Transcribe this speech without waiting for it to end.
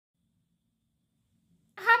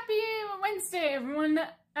Wednesday, everyone.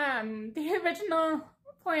 The original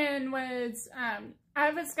plan was, I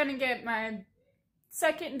was gonna get my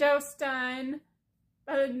second dose done,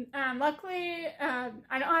 but, luckily, I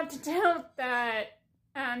don't have to tell that,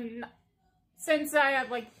 since I have,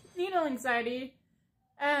 like, needle anxiety,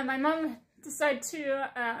 my mom decided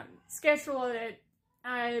to, schedule it,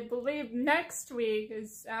 I believe, next week,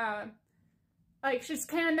 is, like, she's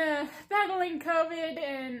kinda battling COVID,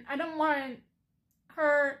 and I don't want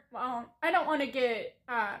her, well, I don't want to get,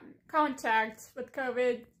 contact with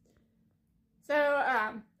COVID,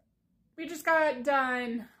 so, we just got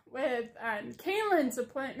done with, Kaylin's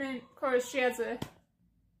appointment. Of course, she has a,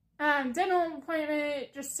 dental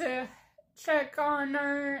appointment just to check on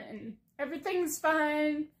her, and everything's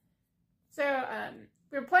fine, so,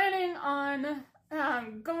 we're planning on,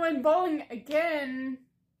 going bowling again,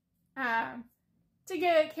 to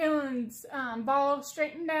get Kaylin's, ball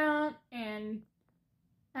straightened out, and,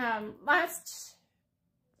 last,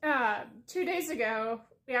 2 days ago,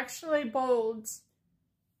 we actually bowled,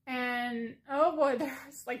 and, oh boy,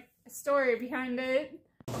 there's, like, a story behind it.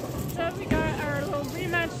 So we got our little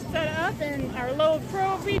rematch set up, and our little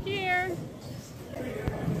trophy here.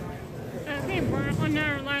 Okay, we're on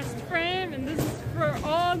our last frame, and this is for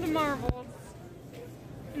all the marbles.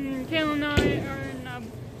 And Kaylin and I are in a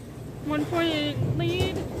 1-point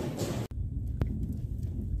lead.